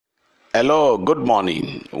Hello, good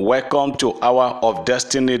morning. Welcome to Hour of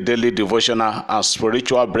Destiny Daily Devotional and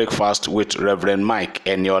Spiritual Breakfast with Reverend Mike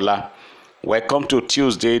Eniola. Welcome to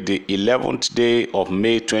Tuesday, the 11th day of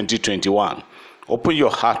May 2021. Open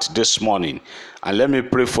your heart this morning and let me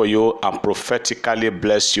pray for you and prophetically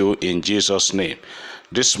bless you in Jesus' name.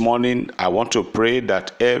 This morning, I want to pray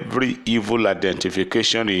that every evil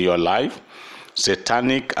identification in your life,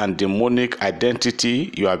 satanic and demonic identity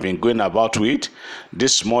you have been going about with,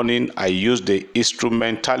 this morning I use the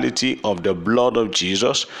instrumentality of the blood of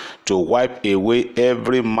Jesus to wipe away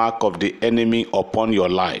every mark of the enemy upon your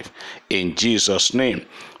life in Jesus' name.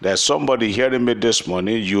 There's somebody hearing me this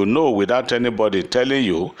morning, you know without anybody telling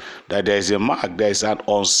you that there is a mark, there is an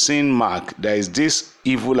unseen mark, there is this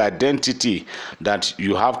evil identity that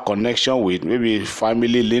you have connection with, maybe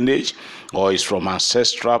family lineage or is from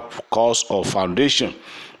ancestral cause or foundation.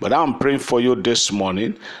 But I'm praying for you this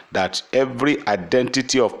morning that every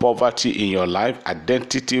identity of poverty in your life,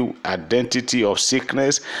 identity of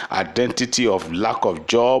sickness, identity of lack of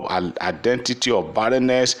job, and identity of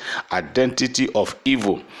barrenness, identity of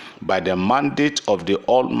evil, by the mandate of the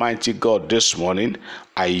Almighty God this morning,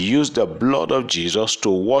 I use the blood of Jesus to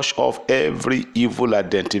wash off every evil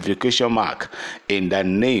identification mark in the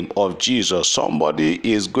name of Jesus. Somebody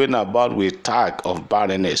is going about with tag of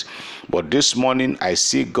barrenness, but this morning I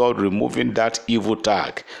see God removing that evil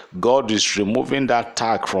tag. God is removing that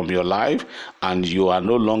tag from your life and you are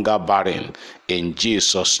no longer barren in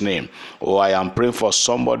Jesus' name. Oh, I am praying for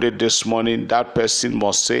somebody this morning. That person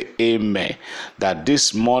must say amen. That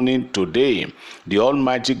this morning, today, the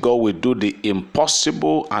Almighty God will do the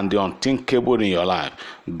impossible and the unthinkable in your life.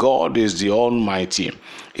 God is the Almighty.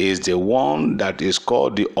 He is the one that is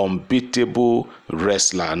called the unbeatable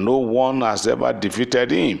wrestler. No one has ever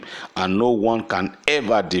defeated him, and no one can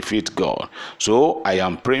ever defeat God. So I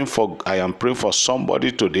am praying for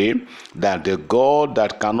somebody today that the God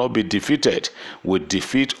that cannot be defeated will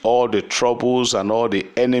defeat all the troubles and all the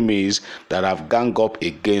enemies that have ganged up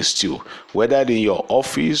against you, whether in your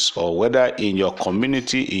office or whether in your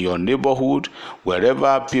community, in your neighborhood,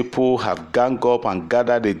 wherever people have ganged up and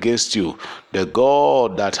gathered against you. The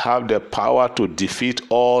God that have the power to defeat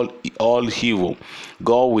all evil,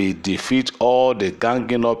 God will defeat all the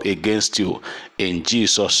ganging up against you in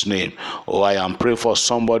Jesus' name. Oh, I am praying for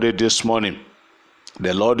somebody this morning.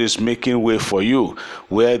 The Lord is making way for you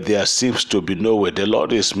where there seems to be no way. The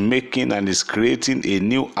Lord is making and is creating a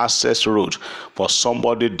new access road for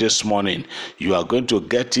somebody this morning. You are going to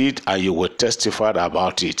get it and you will testify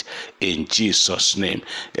about it in Jesus' name.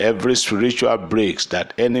 Every spiritual brakes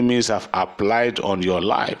that enemies have applied on your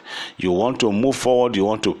life, you want to move forward, you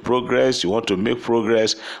want to progress, you want to make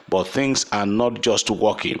progress, but things are not just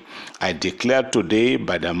working. I declare today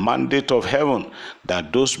by the mandate of heaven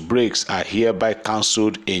that those brakes are hereby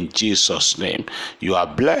cancelled in Jesus' name. You are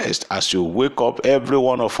blessed as you wake up, every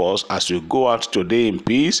one of us, as you go out today in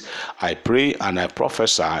peace. I pray and I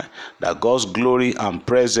prophesy that God's glory and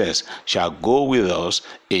presence shall go with us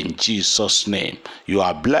in Jesus' name. You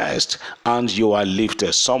are blessed and you are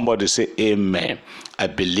lifted. Somebody say amen. I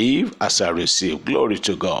believe as I receive. Glory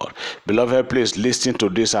to God. Beloved, please listen to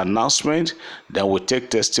this announcement. Then we'll take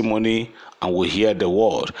testimony and we hear the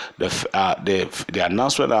word. The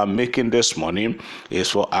announcement I'm making this morning is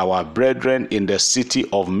for our brethren in the city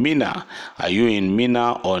of Mina. Are you in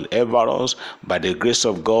Mina or Everest? By the grace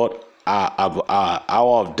of God, our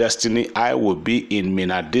Hour of Destiny, I will be in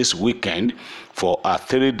Mina this weekend for a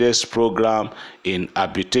 3 days program in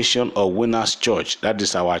Habitation of Winners Church. That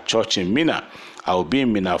is our church in Mina. I will be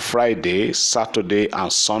in Mina Friday, Saturday,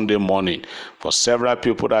 and Sunday morning. For several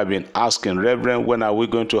people that have been asking, Reverend, when are we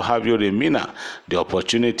going to have you in Mina? The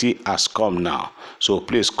opportunity has come now. So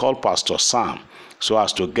please call Pastor Sam so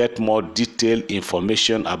as to get more detailed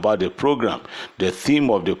information about the program. The theme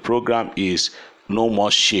of the program is no more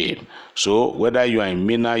shame. So whether you are in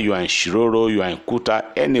Mina, you are in Shiroro, you are in Kuta,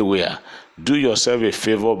 anywhere, do yourself a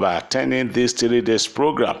favor by attending this 3 days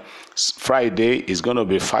program. Friday is going to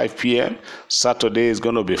be 5 p.m. Saturday is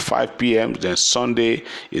going to be 5 p.m. Then Sunday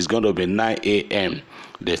is going to be 9 a.m.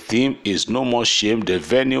 The theme is no more shame. The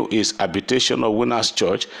venue is Habitation of Winners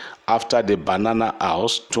Church after the Banana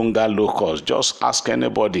House, Tunga Locust. Just ask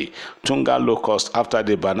anybody, Tunga Locust after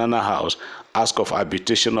the Banana House. Ask of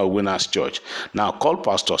Habitation of Winners Church. Now call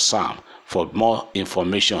Pastor Sam for more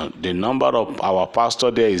information. The number of our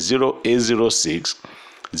pastor there is 0806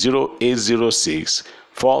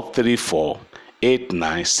 434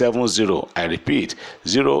 8970. I repeat,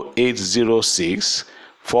 0806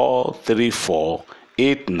 434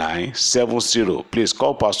 8970. Please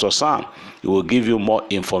call Pastor Sam. He will give you more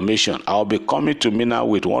information. I'll be coming to Minna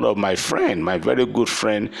with one of my friend, my very good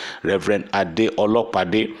friend, Reverend Ade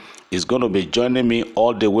Olopade. Is going to be joining me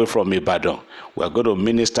all the way from Ibadan. We're going to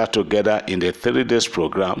minister together in the 3 days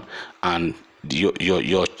program, and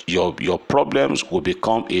your problems will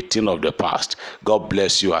become a thing of the past. God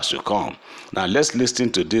bless you as you come. Now let's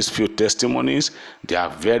listen to these few testimonies. They are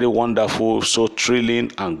very wonderful, so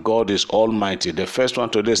thrilling, and God is almighty. The first one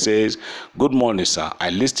today says, "Good morning, sir. I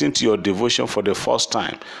listened to your devotion for the first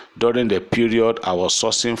time during the period I was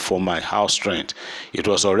sourcing for my house rent. It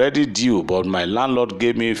was already due, but my landlord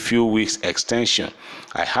gave me a few weeks extension.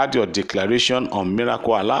 I had your declaration on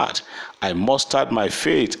Miracle Alert. I mustered my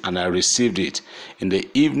faith and I received it. In the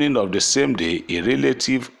evening of the same day, a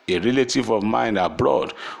relative of mine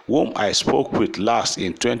abroad, whom I spoke with last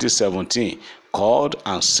in 2017, called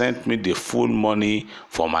and sent me the full money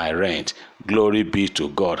for my rent. Glory be to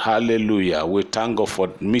God." Hallelujah. We thank God for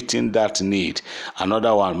meeting that need.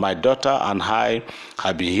 Another one, "My daughter and I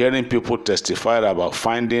have been hearing people testify about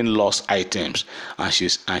finding lost items, and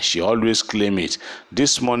she always claim it.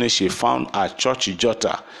 This morning she found her church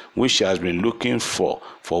jotter, which she has been looking for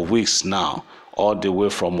weeks now, all the way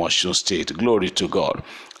from Osun State. Glory to God."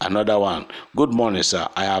 Another one, "Good morning, sir.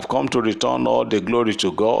 I have come to return all the glory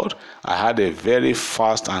to God. I had a very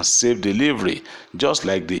fast and safe delivery, just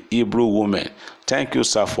like the Hebrew woman. Thank you,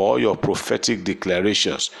 sir, for all your prophetic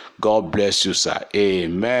declarations. God bless you, sir."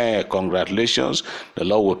 Amen. Congratulations. The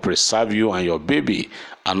Lord will preserve you and your baby.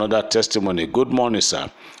 Another testimony, "Good morning, sir.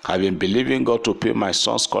 I've been believing God to pay my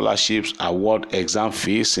son's scholarships award exam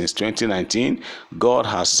fees since 2019. God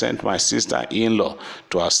has sent my sister-in-law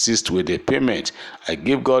to assist with the payment. I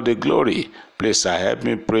give God the glory. Please, sir, help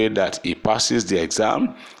me pray that he passes the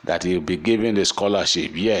exam, that he will be given the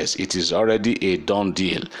scholarship. Yes, it is already a done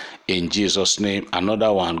deal. In Jesus' name."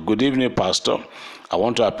 Another one, "Good evening, Pastor. I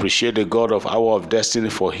want to appreciate the God of Hour of Destiny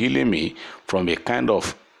for healing me from a kind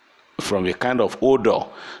of odor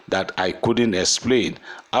that I couldn't explain.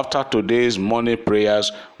 After today's morning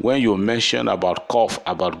prayers, when you mentioned about cough,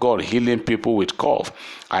 about God healing people with cough,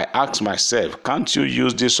 I asked myself, can't you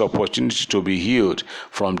use this opportunity to be healed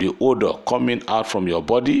from the odor coming out from your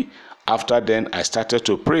body? After then, I started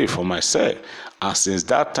to pray for myself, and since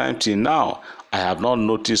that time till now, I have not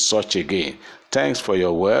noticed such again. Thanks for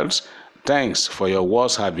your words. Thanks for your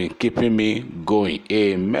words have been keeping me going.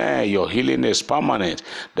 Amen. Your healing is permanent."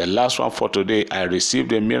 The last one for today, "I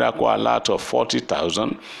received a miracle alert of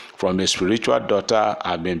 40,000 from a spiritual daughter.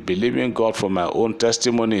 I've been believing God for my own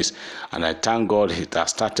testimonies, and I thank God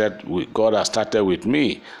God has started with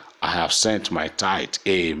me. I have sent my tithe."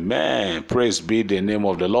 Amen. Praise be the name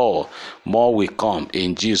of the Lord. More will come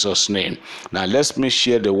in Jesus' name. Now let me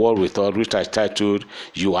share the word with us, which I titled,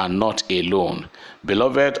 "You Are Not Alone."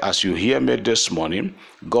 Beloved, as you hear me this morning,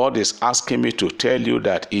 God is asking me to tell you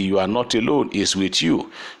that you are not alone. He is with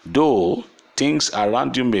you. Though things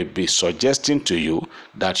around you may be suggesting to you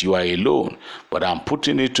that you are alone, but I'm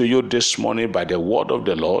putting it to you this morning by the word of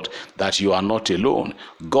the Lord that you are not alone.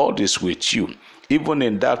 God is with you. Even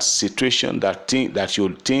in that situation that you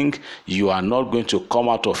think you are not going to come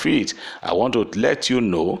out of it, I want to let you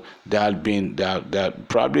know there have been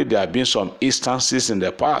some instances in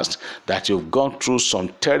the past that you've gone through some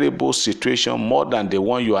terrible situation more than the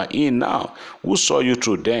one you are in now. Who saw you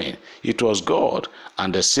through then? It was God,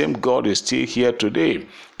 and the same God is still here today.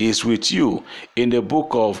 He is with you. In the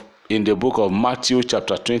book of Matthew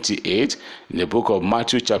chapter 28,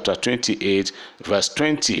 verse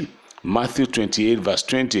 20. Matthew 28 verse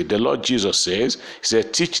 20, the Lord Jesus says, he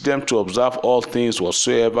said, "Teach them to observe all things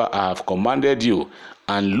whatsoever I have commanded you.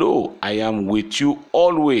 And lo, I am with you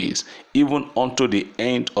always, even unto the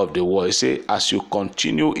end of the world." He said, as you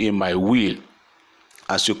continue in my will,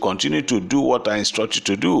 as you continue to do what I instruct you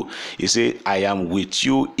to do, he said, I am with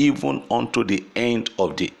you even unto the end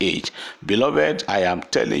of the age. Beloved, I am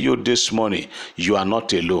telling you this morning, you are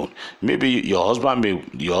not alone. Maybe your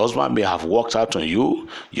husband may have walked out on you,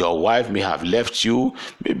 your wife may have left you,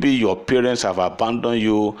 maybe your parents have abandoned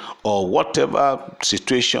you, or whatever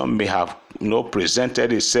situation may have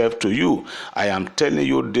presented itself to you. I am telling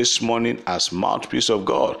you this morning, as mouthpiece of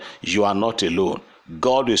God, you are not alone.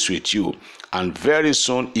 God is with you, and very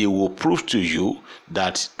soon he will prove to you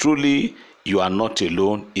that truly you are not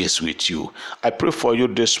alone, he is with you. I pray for you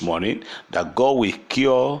this morning that God will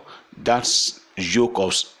cure that yoke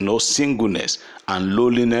of singleness and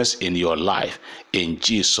loneliness in your life in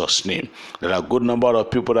Jesus' name. There are a good number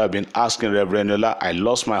of people that have been asking, Reverend Yola, I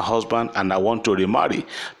lost my husband and I want to remarry.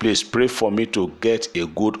 Please pray for me to get a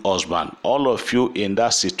good husband. All of you in that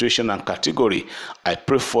situation and category, I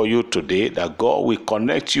pray for you today that God will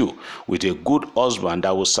connect you with a good husband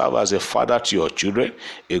that will serve as a father to your children,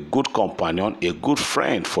 a good companion, a good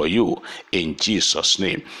friend for you in Jesus'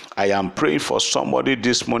 name. I am praying for somebody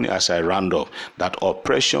this morning as I round up that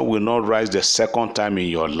oppression will not rise the second time in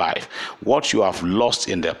your life. What you have lost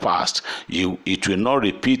in the past, it will not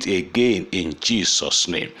repeat again in Jesus'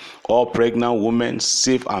 name. All pregnant women,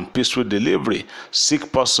 safe and peaceful delivery.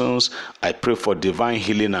 Sick persons, I pray for divine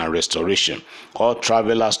healing and restoration. All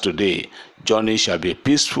travelers today, journey shall be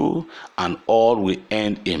peaceful and all will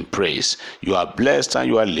end in praise. You are blessed and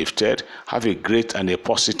you are lifted. Have a great and a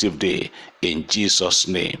positive day in Jesus'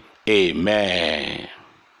 name. Amen.